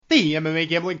The MMA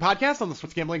Gambling Podcast on the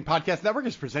Sports Gambling Podcast Network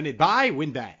is presented by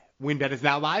WynnBET. WynnBET is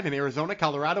now live in Arizona,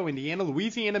 Colorado, Indiana,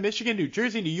 Louisiana, Michigan, New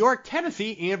Jersey, New York,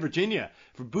 Tennessee, and Virginia.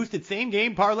 From boosted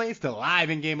same-game parlays to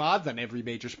live in-game odds on every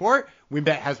major sport,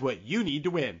 WynnBET has what you need to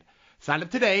win. Sign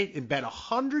up today and bet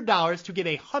 $100 to get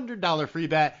a $100 free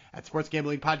bet at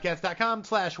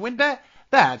sportsgamblingpodcast.com/WynnBET.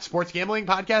 That's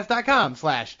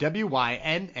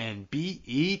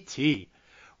sportsgamblingpodcast.com/WYNNBET.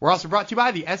 We're also brought to you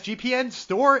by the SGPN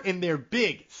store in their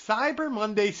big Cyber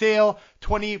Monday sale.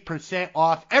 20%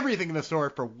 off everything in the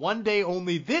store for one day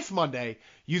only this Monday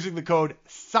using the code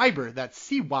CYBER, that's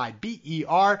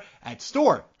CYBER, at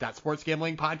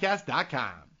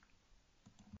store.sportsgamblingpodcast.com.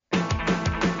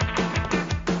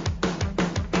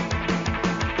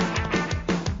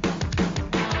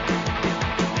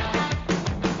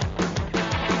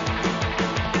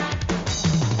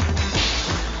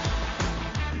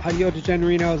 Adios,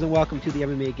 degenerinos, and welcome to the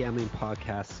MMA Gambling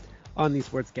Podcast on the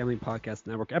Sports Gambling Podcast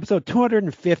Network, episode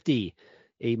 250,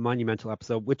 a monumental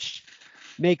episode, which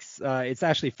makes it's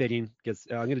actually fitting because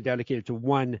I'm going to dedicate it to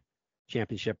one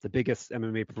championship, the biggest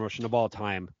MMA promotion of all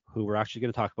time, who we're actually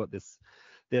going to talk about this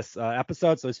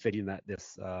episode. So it's fitting that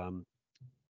this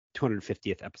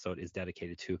 250th episode is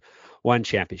dedicated to one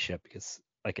championship because,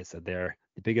 like I said, they're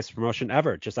the biggest promotion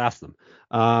ever. Just ask them.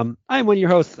 I'm one of your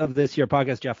hosts of this here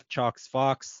podcast, Jeff Chalks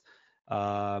Fox.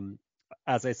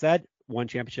 As I said, one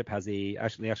championship has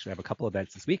actually have a couple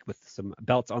events this week with some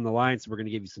belts on the line. So we're going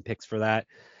to give you some picks for that.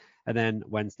 And then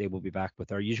Wednesday, we'll be back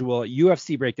with our usual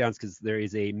UFC breakdowns because there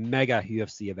is a mega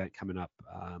UFC event coming up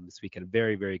this weekend.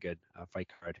 Very, very good fight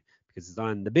card because it's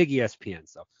on the big ESPN.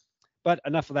 So, but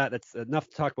enough of that. That's enough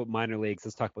to talk about minor leagues.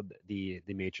 Let's talk about the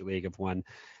major league of one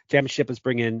championship. Let's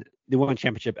bring in the one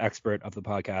championship expert of the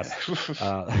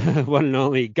podcast, one and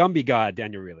only Gumby God,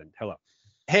 Daniel Reeland. Hello.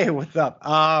 Hey, what's up?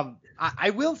 I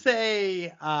will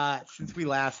say, since we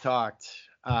last talked,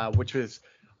 which was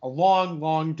a long,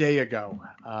 long day ago,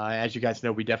 as you guys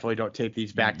know, we definitely don't tape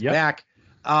these back to back.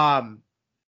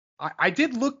 I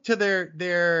did look to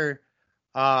their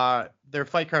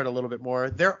fight card a little bit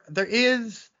more. There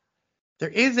is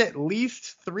at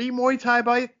least 3 Muay Thai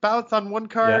bouts on one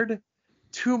card,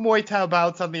 2 Muay Thai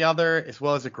bouts on the other, as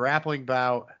well as a grappling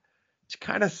bout, which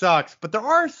kind of sucks. But there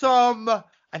are some.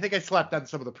 I think I slept on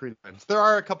some of the prelims. There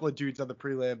are a couple of dudes on the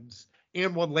prelims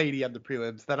and one lady on the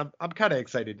prelims that I'm kind of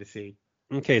excited to see.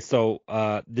 Okay, so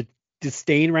the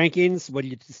disdain rankings, what do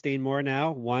you disdain more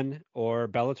now, one or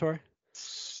Bellator?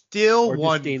 Still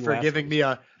one for giving me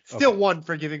a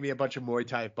bunch of Muay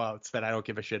Thai bouts that I don't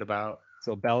give a shit about.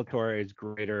 So Bellator is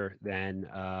greater than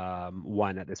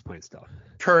one at this point still.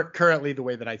 Currently, the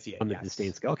way that I see it. On the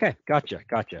disdain scale. Okay, gotcha.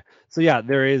 So yeah,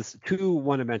 there is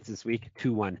 2-1 events this week.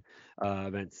 2-1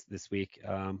 events this week.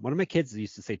 One of my kids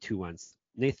used to say 2-1s.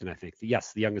 Nathan, I think.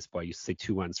 Yes, the youngest boy used to say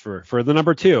 2-1s for the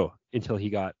number 2 until he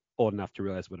got old enough to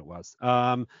realize what it was.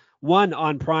 One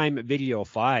on Prime Video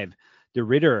 5. The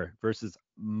Ritter versus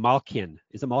Malkin.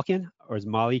 Is it Malkin or is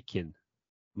Malikin?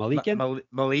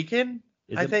 Malikin?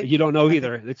 You don't know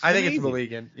either. I think it's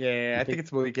Malikin. Yeah, I think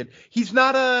it's Malikin. He's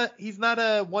not a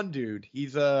one dude.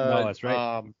 He's no, that's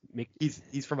right.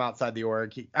 He's from outside the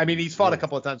org. He's fought a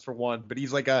couple of times for one, but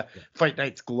he's like a Fight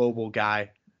Night's global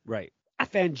guy. Right.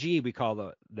 FNG we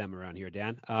call them around here,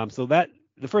 Dan. So that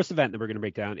the first event that we're going to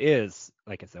break down is,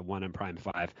 like I said, one on Prime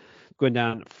 5, going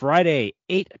down Friday,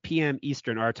 8 p.m.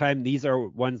 Eastern our time. These are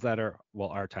ones that are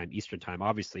our time, Eastern time.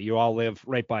 Obviously, you all live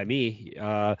right by me.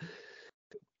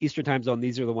 Eastern time zone.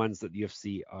 These are the ones that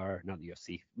UFC are not the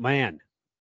UFC.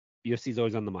 UFC is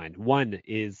always on the mind. One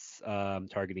is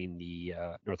targeting the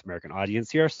North American audience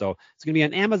here, so it's going to be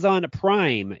on Amazon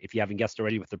Prime. If you haven't guessed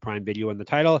already, with the Prime Video in the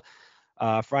title.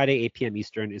 Friday, 8 p.m.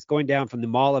 Eastern is going down from the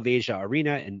Mall of Asia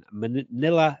Arena in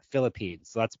Manila, Philippines.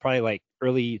 So that's probably like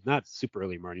early, not super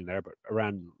early morning there, but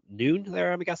around noon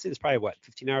there. I'm guessing it's probably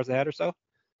 15 hours ahead or so.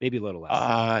 Maybe a little less.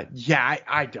 I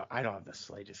don't have the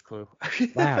slightest clue.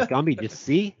 Wow, Gumby, just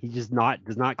see, he does not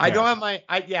care. I don't have my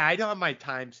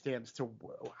timestamps to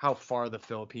how far the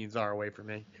Philippines are away from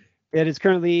me. It is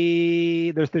currently,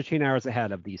 they're 13 hours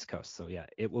ahead of the East Coast. So yeah,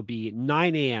 it will be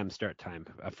 9 a.m. start time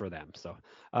for them. So,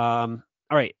 all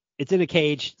right, it's in a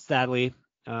cage, sadly.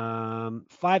 5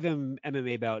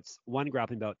 MMA bouts, 1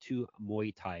 grappling bout, 2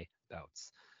 Muay Thai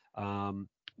bouts.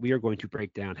 We are going to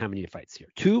break down how many fights here.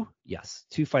 2? Yes,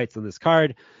 2 fights on this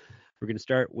card. We're going to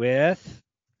start with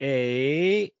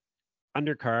a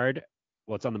undercard.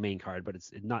 Well, it's on the main card, but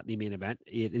it's not the main event.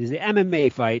 It is an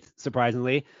MMA fight,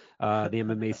 surprisingly. The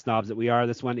MMA snobs that we are.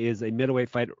 This one is a middleweight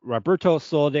fight. Roberto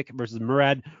Soldic versus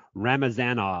Murad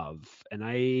Ramazanov. And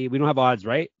we don't have odds,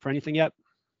 right, for anything yet?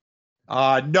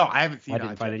 No, I haven't seen I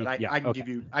didn't odds find yet, any. but Yeah, I can okay. give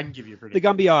you a The prediction.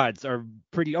 Gumby odds are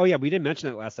pretty. Oh yeah, we didn't mention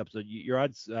that last episode. Your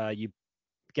odds, you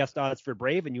guessed odds for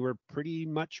Brave, and you were pretty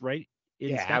much right in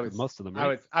Yeah, step with most of them,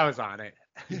 right? I was on it.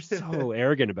 You're so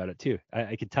arrogant about it too.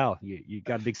 I could tell. You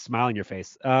got a big smile on your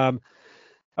face. All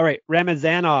right,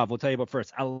 Ramazanov, we'll tell you about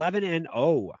first.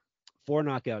 11-0, 4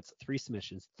 knockouts, 3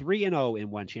 submissions, 3-0 in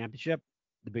one championship,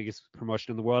 the biggest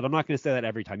promotion in the world. I'm not going to say that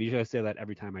every time. Usually I say that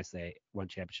every time I say one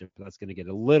championship, but that's going to get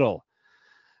a little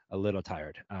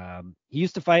tired. He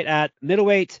used to fight at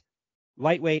middleweight,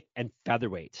 lightweight, and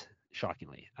featherweight.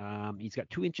 Shockingly, he's got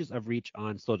 2 inches of reach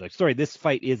on Soldic. Sorry, this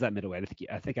fight is at middleweight.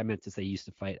 I think I meant to say he used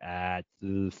to fight at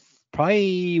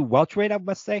probably welterweight. I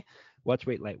must say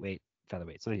welterweight, lightweight,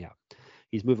 featherweight. So anyhow,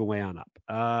 he's moving way on up.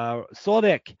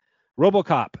 Soldic,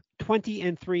 RoboCop,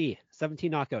 20-3,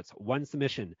 17 knockouts, 1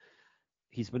 submission.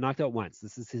 He's been knocked out once.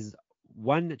 This is his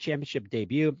 1 championship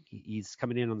debut. He's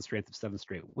coming in on the strength of 7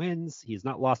 straight wins. He's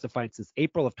not lost a fight since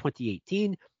April of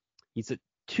 2018. He's a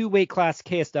 2-weight class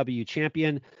KSW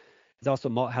champion. He's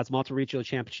also has multiple regional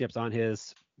championships on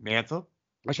his mantle.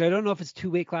 Actually, I don't know if it's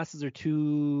 2 weight classes or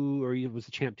he was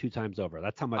a champ 2 times over.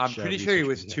 That's how much. I'm pretty sure he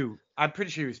was 2. I'm pretty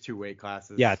sure he was 2 weight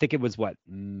classes. Yeah, I think it was what?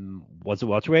 Was it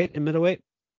welterweight and middleweight?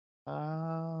 It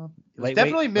was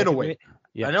definitely middleweight.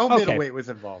 Yeah. I know middleweight was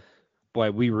involved.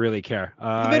 Boy, we really care.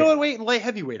 Middleweight and light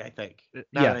heavyweight, I think.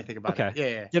 Now that I think about it.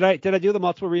 Yeah. Did I do the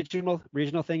multiple regional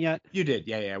thing yet? You did.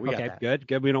 Yeah. We got that. Okay,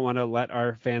 good. We don't want to let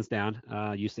our fans down.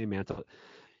 You say mantle.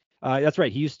 That's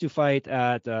right. He used to fight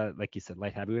at, like you said,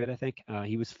 light heavyweight, I think.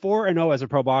 He was 4-0 as a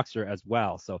pro boxer as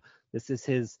well. So this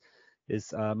is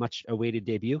his much awaited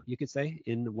debut, you could say,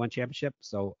 in one championship.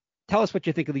 So tell us what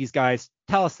you think of these guys.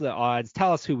 Tell us the odds.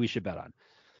 Tell us who we should bet on.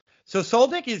 So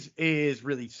Soldic is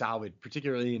really solid,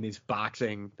 particularly in his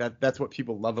boxing. That's what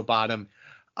people love about him.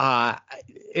 And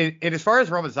as far as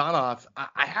Ramazanov,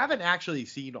 I haven't actually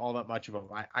seen all that much of him.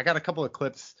 I got a couple of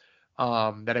clips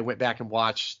that I went back and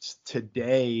watched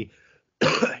today.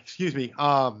 Excuse me.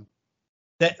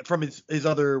 That from his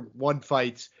other 1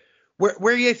 fights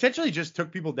where he essentially just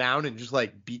took people down and just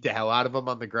like beat the hell out of them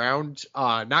on the ground.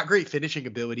 Not great finishing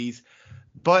abilities.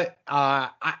 But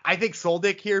I think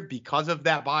Soldic here, because of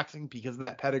that boxing, because of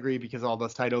that pedigree, because of all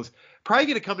those titles, probably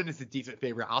going to come in as a decent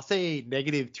favorite. I'll say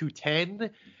 -210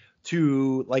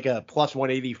 to like a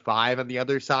 +185 on the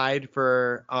other side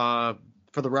for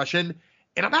the Russian.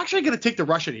 And I'm actually going to take the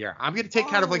Russian here. I'm going to take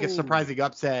kind of like a surprising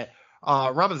upset.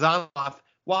 Ramazanov,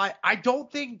 while I don't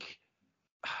think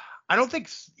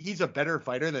he's a better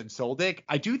fighter than Soldic,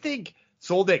 I do think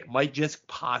Soldic might just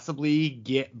possibly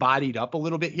get bodied up a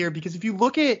little bit here, because if you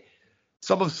look at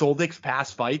some of Soldic's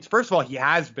past fights, first of all, he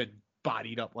has been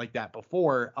bodied up like that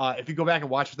before. If you go back and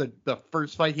watch the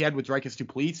first fight he had with Dricus Du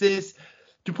Plessis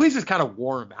kind of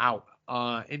wore him out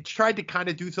and tried to kind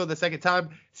of do so the second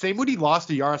time. Same when he lost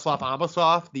to Yaroslav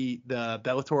Amosov, the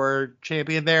Bellator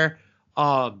champion there.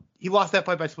 He lost that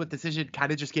fight by split decision,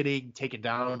 kind of just getting taken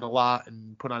down a lot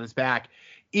and put on his back.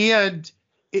 And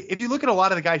if you look at a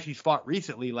lot of the guys he's fought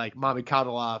recently, like Mamad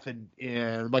Kadyrov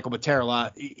and Michael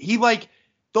Materla, he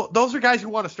those are guys who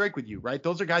want to strike with you, right?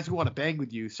 Those are guys who want to bang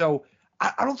with you. So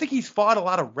I don't think he's fought a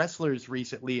lot of wrestlers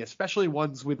recently, especially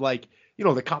ones with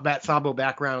the combat sambo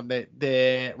background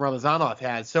that Ramazanov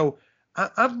has. So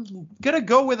I'm going to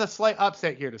go with a slight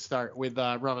upset here to start with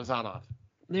Ramazanov.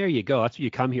 There you go. That's what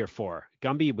you come here for.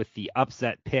 Gumby with the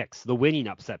upset picks, the winning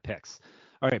upset picks.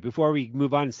 All right, before we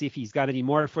move on and see if he's got any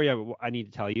more for you, I need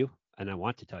to tell you, and I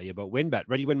want to tell you about WynnBET.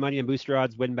 Ready to win money and booster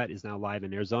odds? WynnBET is now live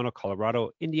in Arizona,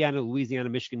 Colorado, Indiana, Louisiana,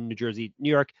 Michigan, New Jersey,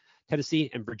 New York, Tennessee,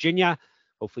 and Virginia.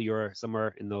 Hopefully you're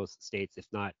somewhere in those states. If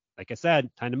not, like I said,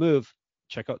 time to move.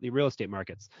 Check out the real estate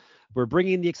markets. We're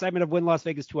bringing the excitement of Wynn Las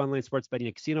Vegas to online sports betting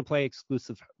and casino play.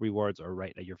 Exclusive rewards are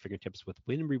right at your fingertips with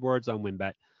Wynn Rewards on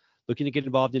WynnBET. Looking to get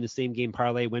involved in a same-game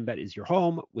parlay? WynnBET is your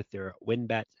home with their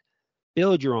WynnBET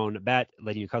Build Your Own Bet,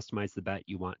 letting you customize the bet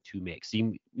you want to make. So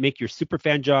you make your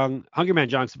Hungry Man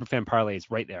Jong Superfan parlays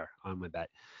right there on WynnBET.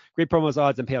 Great promos,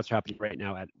 odds, and payouts are happening right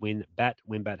now at WynnBET.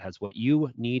 WynnBET has what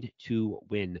you need to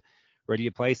win. Ready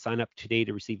to play? Sign up today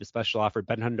to receive a special offer.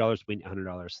 Bet $100, win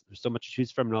 $100. There's so much to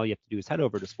choose from, and all you have to do is head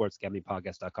over to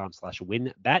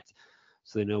sportsgamblingpodcast.com/WynnBET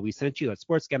so they know we sent you. That's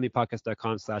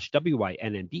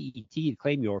sportsgamblingpodcast.com/WYNNBET to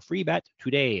claim your free bet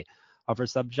today. Offer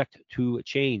subject to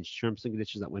change. Terms and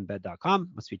conditions at wynnbet.com.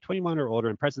 Must be 21 or older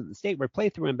and present in the state where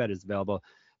playthrough WynnBET is available.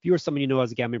 If you or someone you know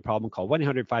has a gambling problem, call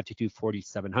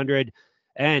 1-800-522-4700.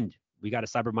 And we got a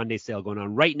Cyber Monday sale going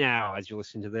on right now as you're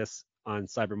listening to this on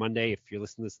Cyber Monday. If you're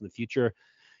listening to this in the future,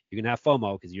 you're going to have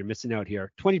FOMO because you're missing out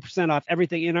here. 20% off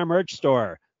everything in our merch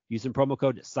store using promo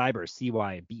code CYBER,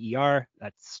 CYBER.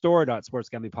 That's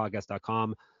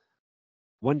store.sportsgamblingpodcast.com.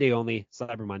 one day only,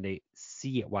 Cyber Monday,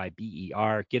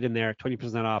 CYBER. Get in there,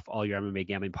 20% off all your MMA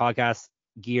gambling podcast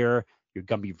gear, your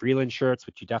Gumby Vreeland shirts,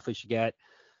 which you definitely should get,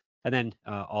 and then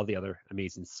all the other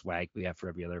amazing swag we have for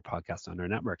every other podcast on our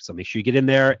network. So make sure you get in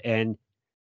there and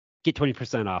get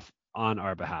 20% off on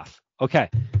our behalf. Okay,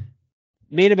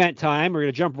 main event time. We're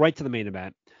going to jump right to the main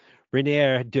event.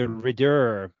 Reinier de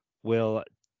Ridder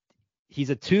he's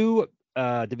a two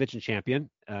division champion.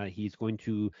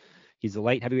 He's a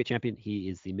light heavyweight champion. He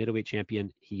is the middleweight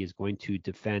champion. He is going to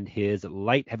defend his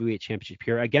light heavyweight championship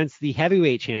here against the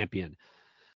heavyweight champion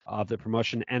of the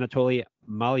promotion, Anatoly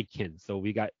Malikin. So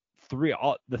we got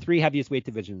the three heaviest weight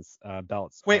divisions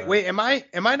belts. Wait, am I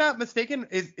not mistaken?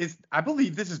 Is I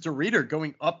believe this is de Ridder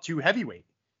going up to heavyweight.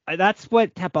 That's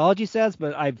what Tapology says,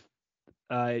 but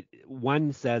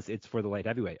one says it's for the light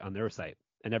heavyweight on their site,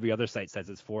 and every other site says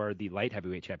it's for the light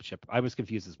heavyweight championship. I was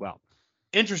confused as well.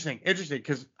 Interesting,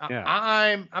 because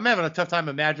I'm having a tough time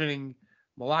imagining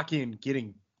Malakian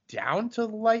getting down to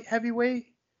light heavyweight.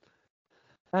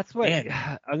 That's what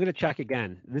I'm gonna check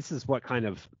again. This is what kind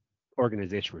of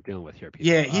organization we're dealing with here, people.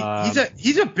 Yeah,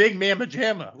 he's a big mamma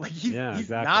jamma. Like he's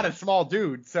exactly. Not a small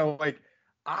dude. So like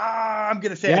I'm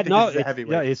gonna say I think this is a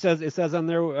heavyweight. Yeah, it says on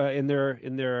their in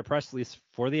their press release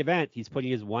for the event, he's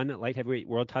putting his one light heavyweight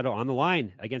world title on the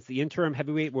line against the interim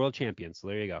heavyweight world champion. So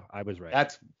there you go. I was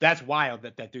right. That's wild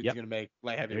that dude's gonna make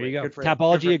light heavyweight. There you go.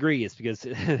 Tapology agrees because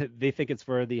they think it's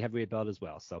for the heavyweight belt as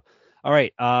well. So all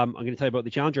right, I'm gonna tell you about the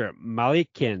challenger.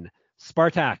 Malikin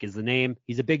Spartak is the name.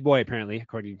 He's a big boy apparently,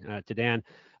 according to Dan.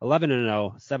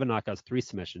 11-0, 7 knockouts, 3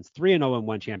 submissions, 3-0 in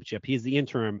 1 championship. He's the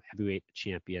interim heavyweight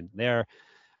champion there.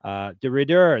 De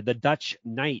Ridder, the Dutch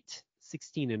Knight,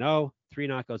 16-0, 3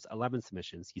 knockouts, 11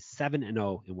 submissions. He's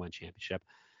 7-0 in 1 championship.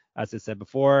 As I said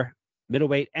before,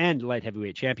 middleweight and light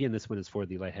heavyweight champion. This one is for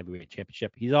the light heavyweight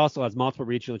championship. He also has multiple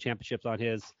regional championships on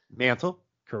his mantle.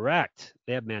 Correct.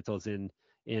 They have mantles in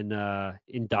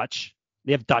Dutch.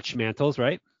 They have Dutch mantles,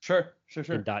 right? Sure.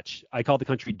 In Dutch. I call the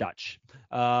country Dutch.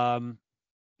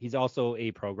 He's also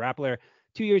a pro grappler.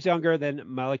 2 years younger than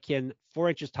Malikin, 4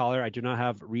 inches taller. I do not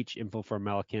have reach info for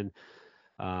Malikin.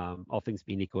 All things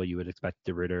being equal, you would expect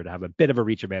de Ridder to have a bit of a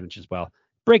reach advantage as well.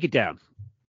 Break it down.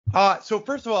 So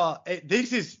first of all,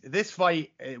 this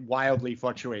fight wildly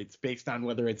fluctuates based on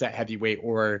whether it's at heavyweight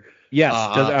or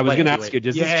I was going to ask you,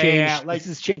 does this change? Does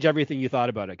this change everything you thought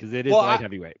about it? Because it is light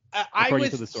heavyweight, according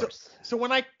to the source. So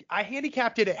when I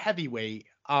handicapped it at heavyweight,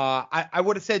 I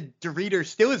would have said de Ridder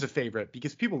still is a favorite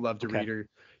because people love de Ridder.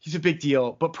 He's a big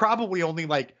deal, but probably only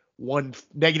like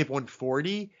negative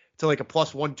 140 to like a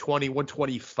plus 120,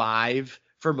 125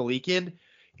 for Malikin.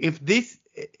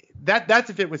 That's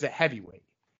if it was at heavyweight.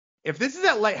 If this is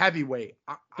at light heavyweight,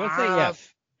 don't say yes.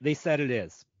 They said it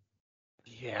is.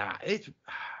 Yeah, it's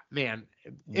man.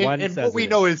 And what we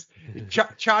know is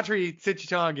Chatri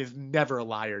Sityodtong is never a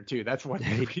liar too. That's one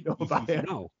thing we know about him.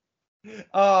 No.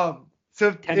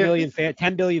 So 10 billion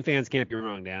fans can't be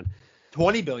wrong, Dan.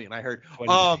 20 billion, I heard.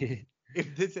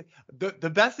 If this the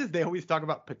best is they always talk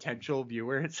about potential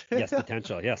viewers. Yes,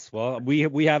 potential. Yes. Well,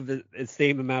 we have the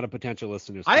same amount of potential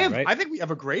listeners. Right? I think we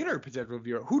have a greater potential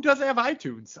viewer. Who doesn't have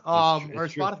iTunes or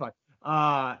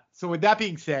Spotify? So with that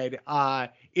being said,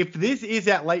 if this is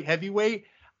at light heavyweight,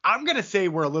 I'm gonna say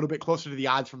we're a little bit closer to the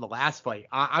odds from the last fight.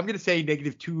 I'm gonna say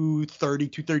negative 230,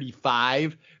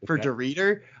 235 for de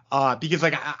Ridder. Because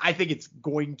like I think it's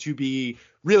going to be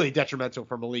really detrimental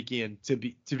for Malikian to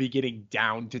be getting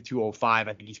down to 205.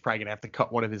 I think he's probably gonna have to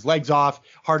cut one of his legs off.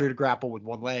 Harder to grapple with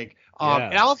one leg.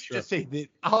 And I'll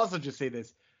also just say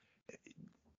this.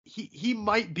 He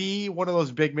might be one of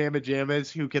those big mamma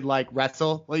jammas who can like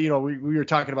wrestle. Well, we were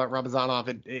talking about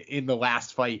Ramazanov in the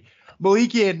last fight.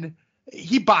 Malikian,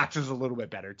 he boxes a little bit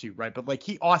better too, right? But like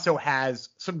he also has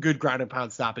some good ground and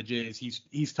pound stoppages.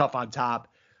 He's tough on top.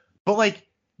 But like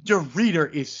de Ridder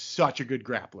is such a good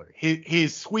grappler.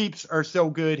 His sweeps are so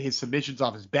good. His submissions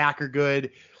off his back are good.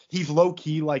 He's low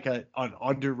key like an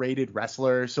underrated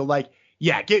wrestler. So like,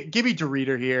 yeah, give me de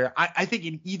Ridder here. I think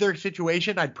in either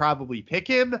situation, I'd probably pick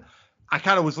him. I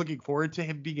kind of was looking forward to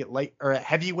him being at light or at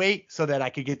heavyweight so that I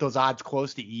could get those odds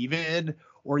close to even,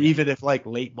 or even if like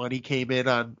late money came in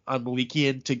on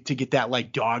Malikian to get that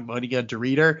like dog money on de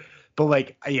Ridder. But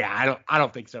like, yeah, I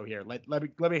don't think so here. Let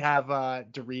me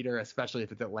have de Ridder, especially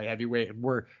if it's at light heavyweight, and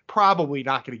we're probably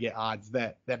not going to get odds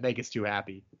that make us too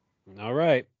happy. All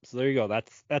right, so there you go.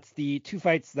 That's the two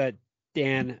fights that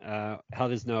Dan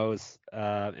held his nose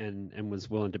and was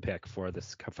willing to pick for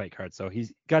this fight card. So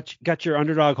he's got your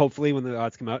underdog hopefully when the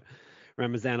odds come out,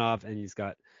 Ramazanov, and he's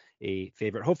got a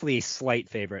favorite, hopefully a slight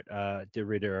favorite, de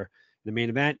Ridder in the main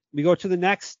event. We go to the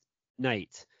next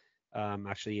night.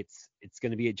 Actually, it's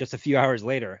going to be just a few hours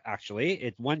later. Actually,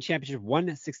 it's one championship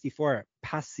 164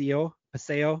 Paseo. Is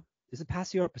it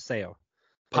Paseo or Paseo?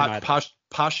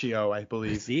 Pashio, I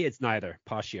believe. See, it's neither.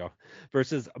 Pashio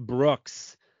versus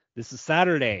Brooks. This is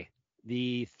Saturday,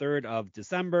 the 3rd of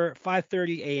December,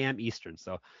 5:30 a.m. Eastern.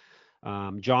 So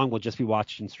John will just be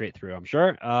watching straight through, I'm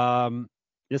sure.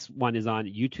 This one is on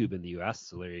YouTube in the U.S.,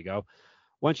 so there you go.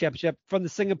 One championship from the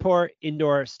Singapore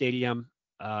Indoor Stadium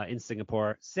in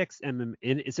Singapore. It's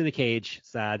in a cage,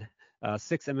 sad.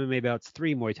 6 MMA bouts,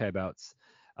 3 Muay Thai bouts.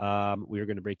 We are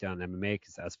going to break down MMA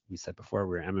because, as we said before,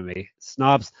 we're MMA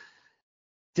snobs.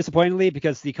 Disappointingly,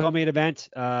 because the co-main event,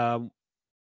 one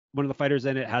of the fighters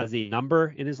in it has a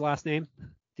number in his last name.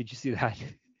 Did you see that?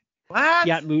 What?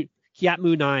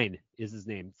 Kiatmoo 9 is his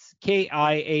name. It's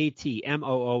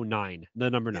KIATMOO 9, the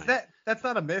number 9. That's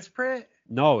not a misprint?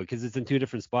 No, because it's in 2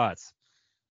 different spots.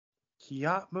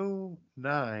 Kiatmoo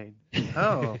 9.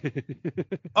 Oh.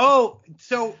 Oh,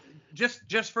 so just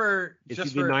for It's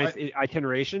just the for 9th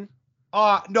iteration.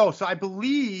 No, so I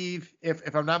believe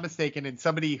if I'm not mistaken, and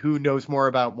somebody who knows more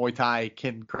about Muay Thai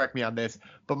can correct me on this,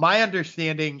 but my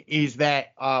understanding is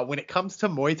that when it comes to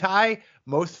Muay Thai,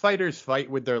 most fighters fight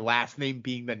with their last name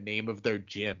being the name of their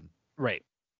gym. Right.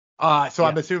 So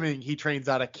I'm assuming he trains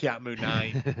out of Kiatmoo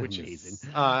 9, which is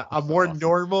a more awesome.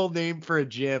 normal name for a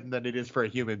gym than it is for a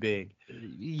human being.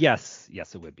 Yes,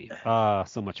 it would be.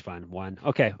 So much fun.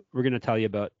 Okay, we're gonna tell you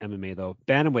about MMA though.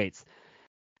 Bantamweights.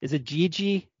 Is it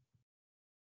Gigi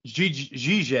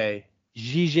Gige.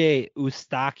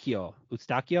 Eustaquio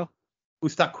Ustaquino?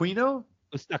 Ustaquio.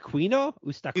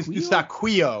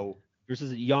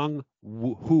 versus Yang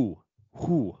Hu.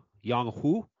 Young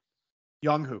Hu.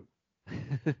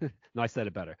 No, I said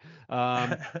it better.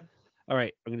 All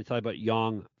right, I'm going to tell you about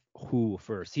Yang Hu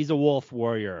first. He's a Wolf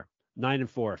Warrior,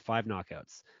 9-4, 5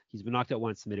 knockouts. He's been knocked out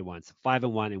once, submitted once,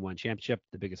 5-1 in one championship,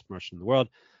 the biggest promotion in the world.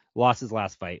 Lost his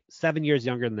last fight. 7 years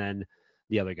younger than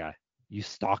the other guy.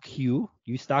 Eustaquio.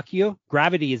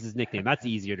 Gravity is his nickname. That's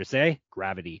easier to say.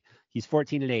 Gravity. He's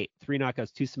 14-8, 3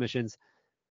 knockouts, 2 submissions.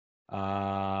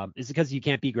 Is it because you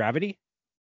can't beat Gravity?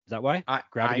 Is that why?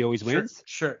 Gravity always wins?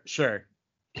 Sure.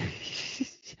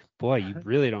 Boy, you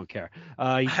really don't care.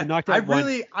 He's been knocked out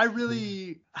once.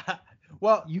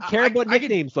 Well, you care about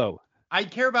nicknames though. I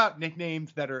care about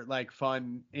nicknames that are like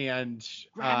fun and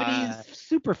Gravity is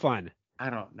super fun. I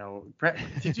don't know.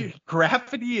 Gravity is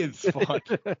fun.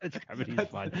 Gravity is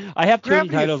fun. I have 20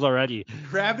 titles already.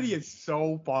 Gravity is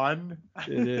so fun.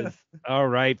 It is. All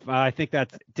right. I think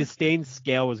that's Disdain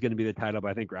Scale was going to be the title, but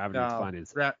I think Gravity is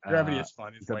fun. Gravity is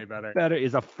fun. It's way better.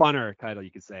 Is a funner title,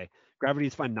 you could say. Gravity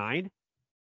is Fun 9?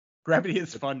 Gravity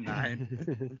is Fun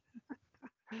 9.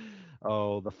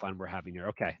 Oh, the fun we're having here.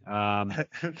 Okay.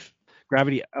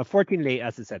 Gravity, 14-8,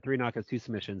 as I said, 3 knockouts, 2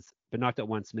 submissions, but knocked out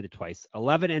once, submitted twice.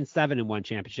 11-7 in one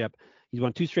championship. He's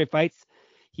won 2 straight fights.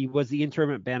 He was the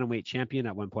interim bantamweight champion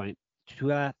at one point.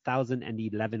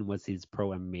 2011 was his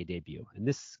pro MMA debut. And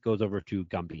this goes over to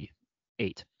Gumby,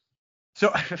 8.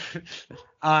 So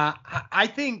I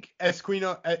think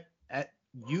Eustaquio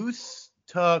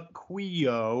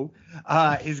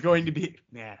is going to be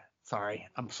sorry,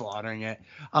 I'm slaughtering it.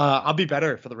 I'll be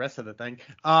better for the rest of the thing.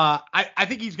 I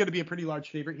think he's going to be a pretty large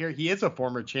favorite here. He is a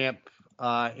former champ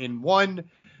in one,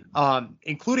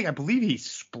 including, I believe he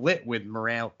split with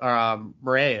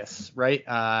Moraes,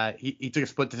 right? He took a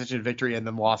split decision victory and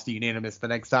then lost to unanimous the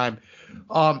next time.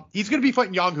 He's going to be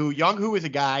fighting Yang Hu. Yang Hu is a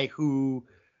guy who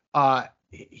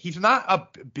he's not a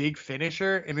big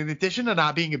finisher. And in addition to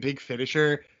not being a big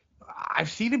finisher,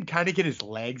 I've seen him kind of get his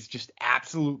legs just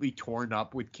absolutely torn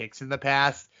up with kicks in the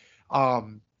past.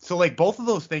 So like both of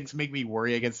those things make me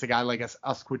worry against a guy like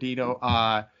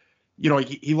Eustaquio.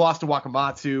 He lost to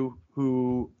Wakamatsu,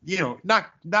 who,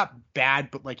 not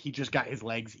bad, but like he just got his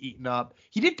legs eaten up.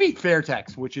 He did beat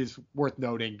Fairtex, which is worth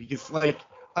noting because like,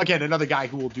 again, another guy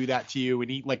who will do that to you, and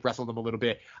he like wrestled him a little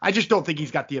bit. I just don't think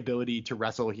he's got the ability to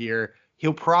wrestle here.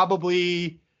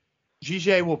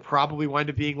 GJ will probably wind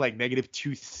up being like negative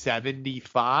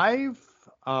 275,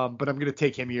 but I'm going to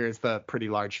take him here as the pretty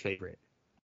large favorite.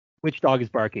 Which dog is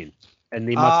barking? And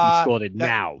they must be scolded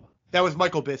now. That was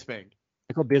Michael Bisping.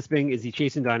 Michael Bisping, is he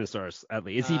chasing dinosaurs? At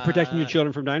least, is he protecting your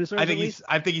children from dinosaurs? I think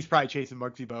he's probably chasing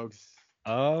Muggsy Bogues.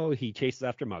 Oh, he chases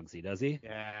after Muggsy, does he?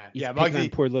 Yeah,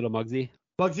 Muggsy. Poor little Muggsy.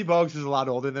 Muggsy Bogues is a lot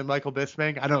older than Michael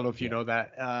Bisping. I don't know if you know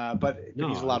that, but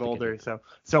he's a lot older.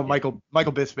 So Michael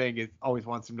Bisping always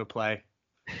wants him to play.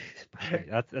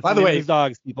 That's by the way, his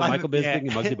dogs, people. Michael Bisping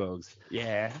and Muggsy Bogues.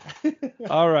 Yeah.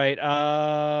 All right.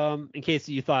 In case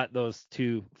you thought those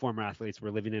two former athletes were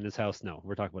living in his house, no,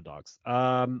 we're talking about dogs.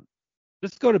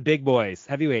 Let's go to big boys,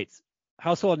 heavyweights.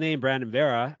 household name Brandon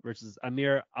Vera versus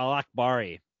Amir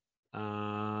Alakbari,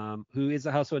 who is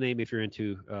a household name if you're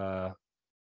into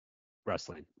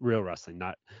wrestling, real wrestling,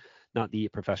 not the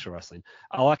professional wrestling.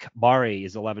 Alakbari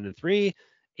is 11-3,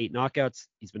 8 knockouts.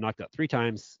 He's been knocked out 3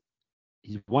 times.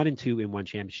 He's 1-2 in one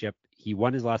championship. He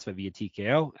won his last fight via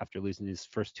TKO after losing his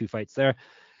first 2 fights there.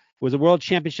 Was a world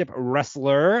championship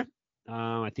wrestler.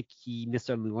 I think he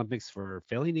missed out on the Olympics for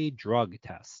failing a drug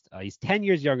test. He's 10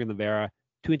 years younger than Vera,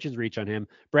 2 inches reach on him.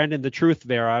 Brandon the Truth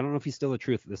Vera. I don't know if he's still the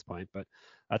Truth at this point, but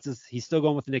he's still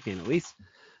going with the nickname at least.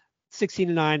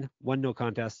 16-9, 1 no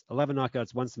contest, 11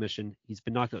 knockouts, 1 submission. He's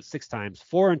been knocked out 6 times,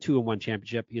 4-2 in one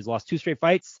championship. He's lost 2 straight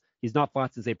fights. He's not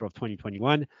fought since April of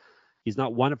 2021. He's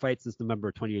not won a fight since November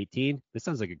of 2018. This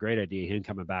sounds like a great idea, him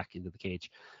coming back into the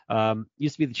cage.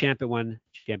 Used to be the champ at one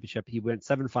championship. He went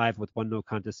 7-5 with 1 no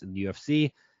contest in the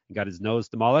UFC and got his nose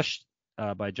demolished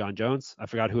by John Jones. I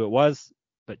forgot who it was,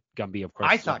 but Gumby, of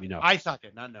course, let me know. I suck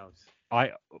it, not nose.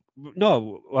 What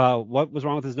was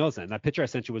wrong with his nose then? That picture I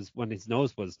sent you was when his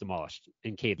nose was demolished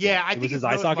in cave. Yeah, I think it was his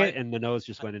eye socket and the nose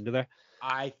just went into there.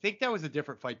 I think that was a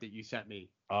different fight that you sent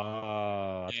me.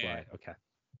 Oh, that's why. Okay.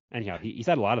 Anyhow, he's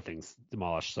had a lot of things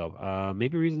demolished, so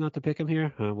maybe a reason not to pick him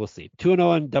here. We'll see.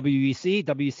 2-0 in WEC.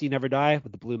 WEC Never Die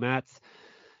with the blue mats.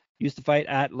 Used to fight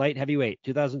at light heavyweight.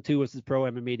 2002 was his pro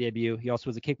MMA debut. He also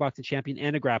was a kickboxing champion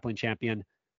and a grappling champion.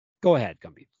 Go ahead,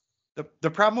 Gumby.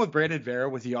 The problem with Brandon Vera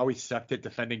was he always sucked at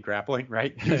defending grappling,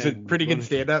 right? He was a pretty good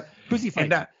stand-up. Who's he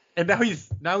fighting? And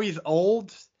now he's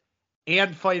old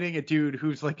and fighting a dude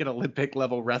who's like an Olympic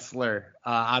level wrestler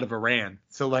out of Iran.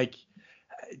 So like,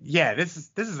 yeah,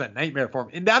 this is a nightmare for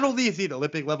him. And not only is he an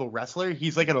Olympic level wrestler,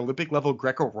 he's like an Olympic level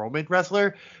Greco-Roman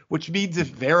wrestler, which means if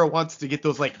Vera wants to get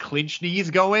those like clinch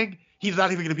knees going, he's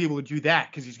not even going to be able to do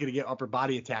that because he's going to get upper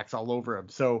body attacks all over him.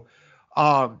 So,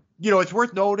 it's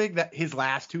worth noting that his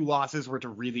last 2 losses were to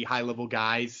really high level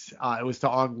guys. It was to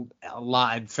Ong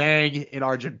La and Sang and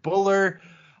Arjun Buller.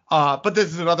 But this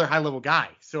is another high level guy.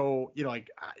 So,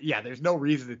 there's no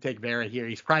reason to take Vera here.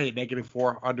 He's probably a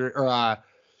 -400 or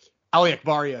Ali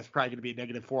Akbaria is probably going to be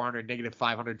a -400,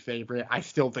 -500 favorite. I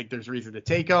still think there's reason to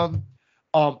take him.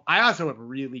 I also am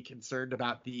really concerned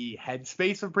about the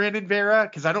headspace of Brandon Vera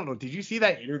because I don't know. Did you see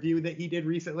that interview that he did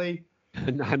recently?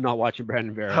 I'm not watching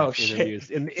Brandon Vera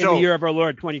interviews in the year of our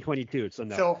Lord 2022. So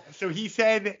no. So he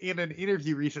said in an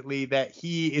interview recently that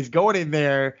he is going in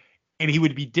there and he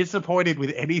would be disappointed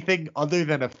with anything other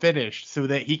than a finish so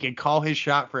that he can call his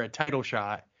shot for a title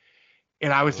shot.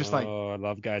 And I was just like, I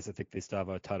love guys that think they still have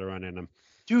a title run in them.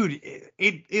 Dude,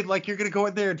 it like you're gonna go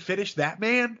in there and finish that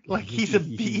man? Like he's a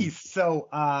beast. So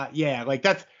like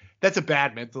that's a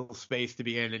bad mental space to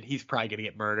be in, and he's probably gonna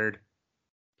get murdered.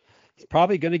 He's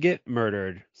probably gonna get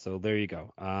murdered. So there you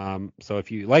go. So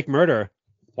if you like murder,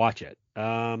 watch it.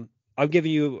 I'll give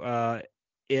you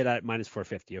it at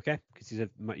 -450, okay? Because you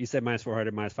said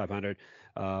 -400, -500.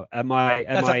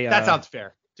 That sounds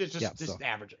fair. Just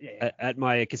average. Yeah. At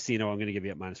my casino, I'm going to give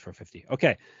you at -450.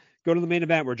 Okay. Go to the main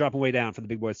event. We're dropping way down from the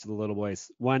big boys to the little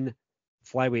boys. 1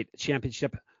 flyweight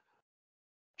championship.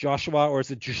 Joshua, or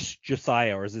is it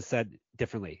Josiah, or is it said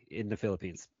differently in the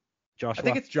Philippines? Joshua. I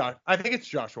think it's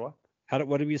Joshua.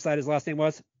 What did we decide his last name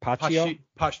was? Pachio?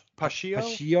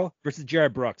 Pachio versus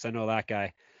Jared Brooks. I know that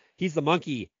guy. He's the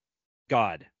monkey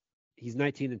god. He's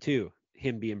 19-2.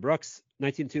 Him being Brooks.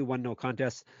 19-2, 1 no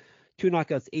contest. 2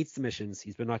 knockouts, 8 submissions.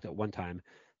 He's been knocked out 1 time.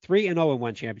 3-0 in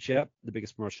one championship, the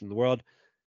biggest promotion in the world.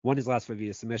 Won his last fight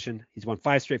via submission. He's won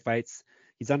 5 straight fights.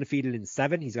 He's undefeated in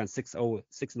 7. He's gone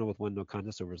 6-0 with 1 no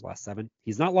contest over his last 7.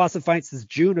 He's not lost a fight since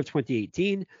June of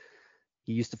 2018.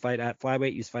 He used to fight at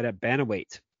flyweight. He used to fight at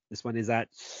bantamweight. This one is at,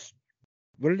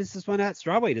 what is this one at?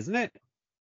 Strawweight, isn't it?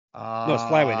 No, it's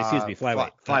flyweight. Excuse me,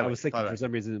 flyweight. I was thinking for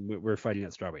some reason we're fighting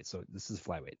at strawweight, so this is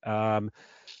flyweight.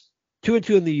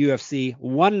 2-2 in the UFC,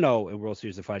 1-0 in World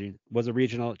Series of Fighting, was a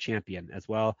regional champion as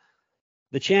well.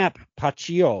 The champ,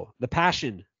 Pachio, the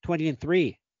Passion,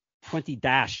 20-3,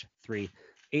 20-3,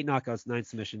 8 knockouts, 9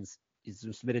 submissions. He's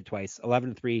been submitted twice,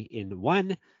 11-3 in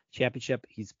one championship.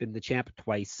 He's been the champ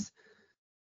twice.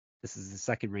 This is his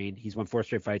second reign. He's won 4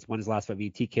 straight fights, won his last fight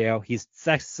via TKO. He's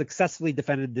successfully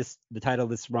defended the title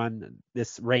this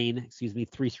reign,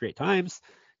 3 straight times.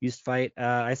 Used to fight.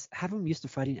 I have him used to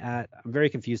fighting at. I'm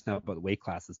very confused now about the weight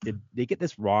classes. Did they get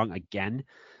this wrong again?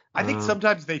 I think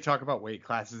sometimes they talk about weight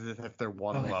classes as if they're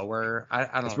one lower. I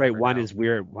don't know. That's right. One is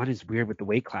weird. One is weird with the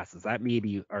weight classes. That may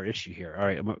be our issue here. All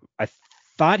right. I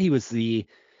thought he was the.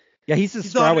 Yeah, he's the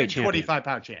strawweight champion.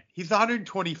 125-pound champ. He's the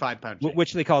 125-pound champ.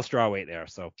 Which they call strawweight there.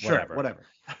 So whatever.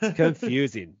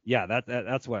 Confusing. Yeah,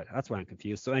 that's why I'm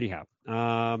confused. So anyhow,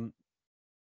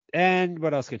 And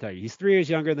what else can I tell you? He's 3 years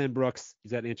younger than Brooks.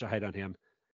 He's got an inch of height on him.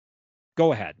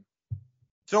 Go ahead.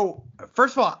 So,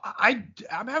 first of all, I'm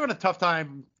having a tough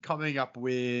time coming up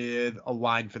with a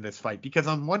line for this fight because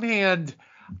on one hand,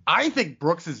 I think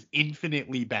Brooks is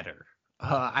infinitely better.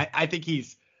 I think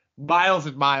he's miles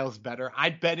and miles better.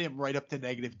 I'd bet him right up to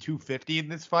negative 250 in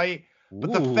this fight.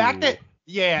 But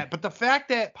the fact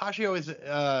that Pacho is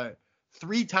a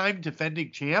 3-time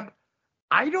defending champ,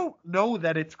 I don't know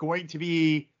that it's going to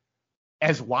be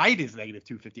as wide as negative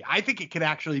 250. I think it could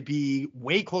actually be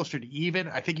way closer to even.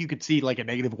 I think you could see like a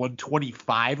negative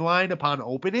 125 line upon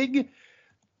opening.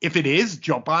 If it is,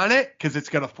 jump on it because it's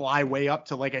going to fly way up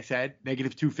to, like I said,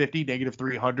 negative 250, negative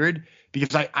 300,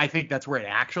 because I think that's where it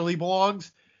actually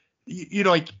belongs. You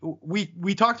know, like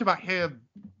we talked about him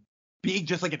being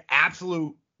just like an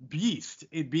absolute beast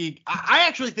in being. I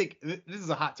actually think this is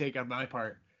a hot take on my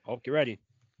part. Oh, get ready.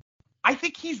 I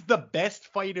think he's the best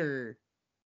fighter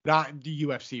not in the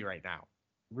UFC right now.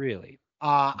 Really?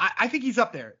 I think he's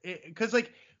up there because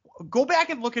like go back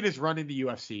and look at his run in the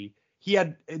UFC. He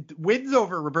had wins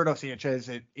over Roberto Sanchez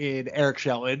and Eric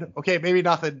Shelton. Okay, maybe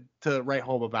nothing to write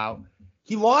home about.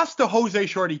 He lost to Jose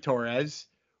Shorty Torres,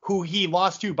 who he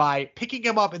lost to by picking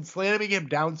him up and slamming him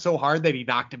down so hard that he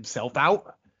knocked himself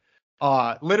out.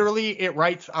 Literally, it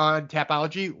writes on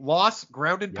Tapology, loss,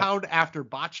 ground and pound after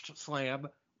botched slam.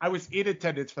 I was in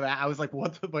attendance for that. I was like,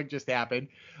 what the fuck just happened?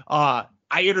 I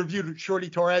interviewed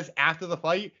Shorty Torres after the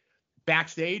fight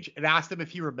backstage and asked him if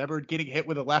he remembered getting hit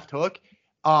with a left hook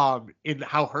and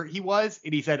how hurt he was.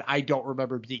 And he said, I don't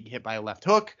remember being hit by a left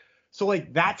hook. So,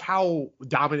 like, that's how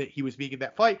dominant he was being in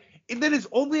that fight. And then his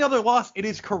only other loss in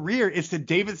his career is to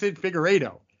Deiveson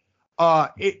Figueiredo.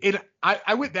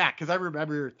 I went back because I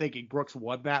remember thinking Brooks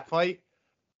won that fight.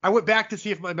 I went back to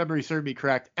see if my memory served me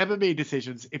correct. MMA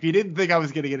decisions. If you didn't think I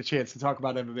was going to get a chance to talk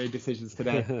about MMA decisions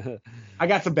today, I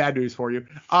got some bad news for you.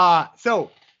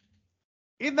 So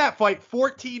in that fight,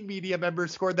 14 media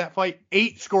members scored that fight.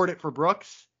 8 scored it for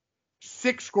Brooks.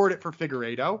 6 scored it for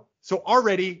Figueiredo. So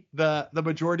already the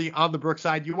majority on the Brooks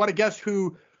side. You want to guess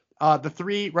who the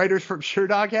 3 writers from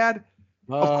SureDog had?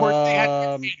 Of course they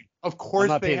had. Of course I'm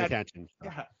not they paying had. attention.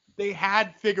 Yeah, they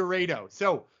had Figueiredo.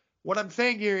 So what I'm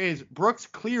saying here is Brooks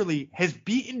clearly has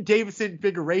beaten Deiveson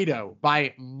Figueiredo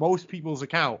by most people's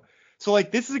account. So,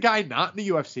 like, this is a guy not in the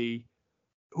UFC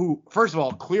who, first of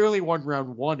all, clearly won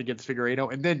round 1 against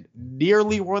Figueiredo and then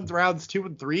nearly won rounds 2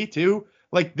 and 3 too.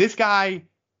 Like, this guy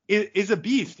is a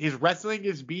beast. His wrestling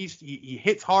is beast. He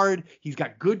hits hard. He's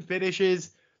got good finishes.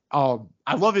 I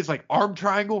love his, like, arm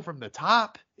triangle from the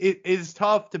top. It is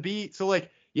tough to beat. So,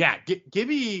 like, yeah, give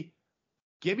me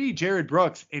Jared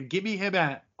Brooks and give me him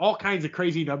at all kinds of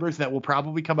crazy numbers that will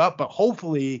probably come up, but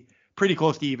hopefully pretty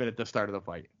close to even at the start of the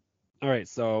fight. All right.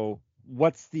 So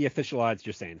what's the official odds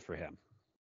you're saying for him?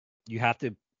 You have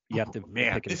to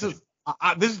Man, pick this is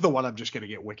the one I'm just going to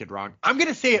get wicked wrong. I'm going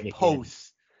to say it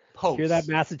post. Hear that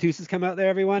Massachusetts come out there,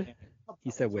 everyone? He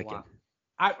said wicked.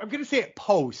 I'm going to say it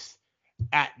post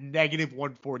at negative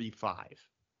 145.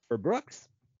 For Brooks?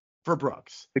 For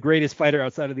Brooks. The greatest fighter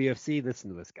outside of the UFC. Listen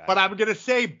to this guy. But I'm going to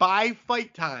say by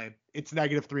fight time, it's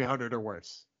negative 300 or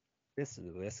worse.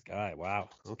 Listen to this guy. Wow.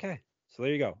 Okay. So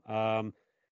there you go.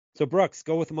 So Brooks,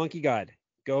 go with the Monkey God.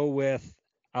 Go with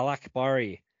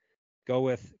Alakbari. Go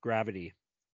with Gravity.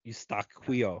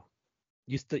 Eustaquio.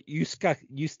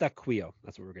 Eustaquio.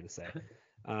 That's what we're going to say.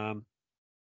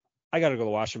 I got to go to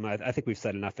the washroom. I think we've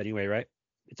said enough anyway, right?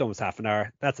 It's almost half an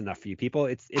hour. That's enough for you people.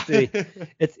 It's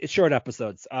short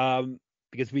episodes.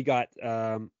 Because we got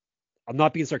I'm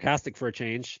not being sarcastic for a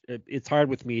change. It's hard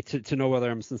with me to know whether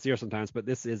I'm sincere sometimes, but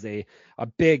this is a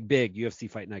big UFC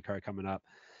Fight Night card coming up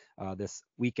this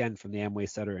weekend from the Amway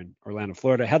Center in Orlando,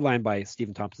 Florida, headlined by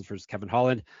Stephen Thompson versus Kevin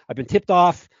Holland. I've been tipped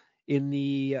off in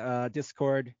the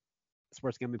Discord,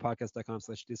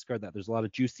 sportsgamblingpodcast.com/Discord, that there's a lot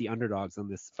of juicy underdogs on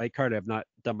this fight card. I've not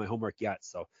done my homework yet,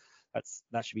 so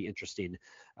that should be interesting.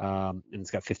 And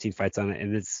it's got 15 fights on it,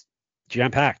 and it's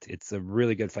jam-packed. It's a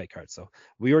really good fight card. So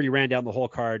we already ran down the whole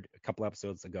card a couple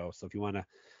episodes ago. So if you want to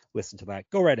listen to that,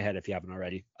 go right ahead if you haven't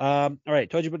already. All right,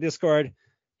 told you about Discord,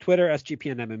 Twitter,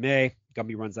 SGPN MMA.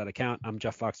 Gumby runs that account. I'm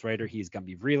Jeff Fox Writer. He's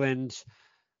Gumby Vreeland.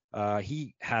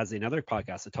 He has another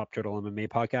podcast, the Top Turtle MMA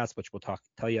podcast, which we'll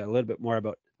tell you a little bit more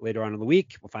about later on in the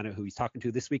week. We'll find out who he's talking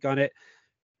to this week on it.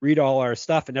 Read all our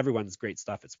stuff and everyone's great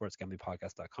stuff at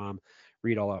sportsgamblingpodcast.com.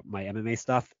 Read all of my MMA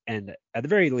stuff. And at the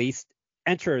very least,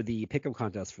 enter the pick'em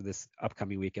contest for this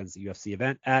upcoming weekend's UFC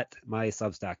event at my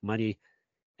Substack,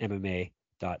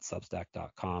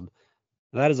 moneymma.substack.com.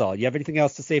 That is all. You have anything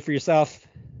else to say for yourself?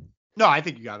 No, I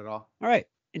think you got it all. All right.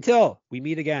 Until we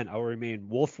meet again, I will remain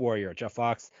Wolf Warrior Jeff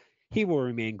Fox. He will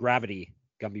remain Gravity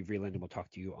Gumby Vreeland, and we'll talk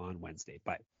to you on Wednesday.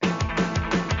 Bye.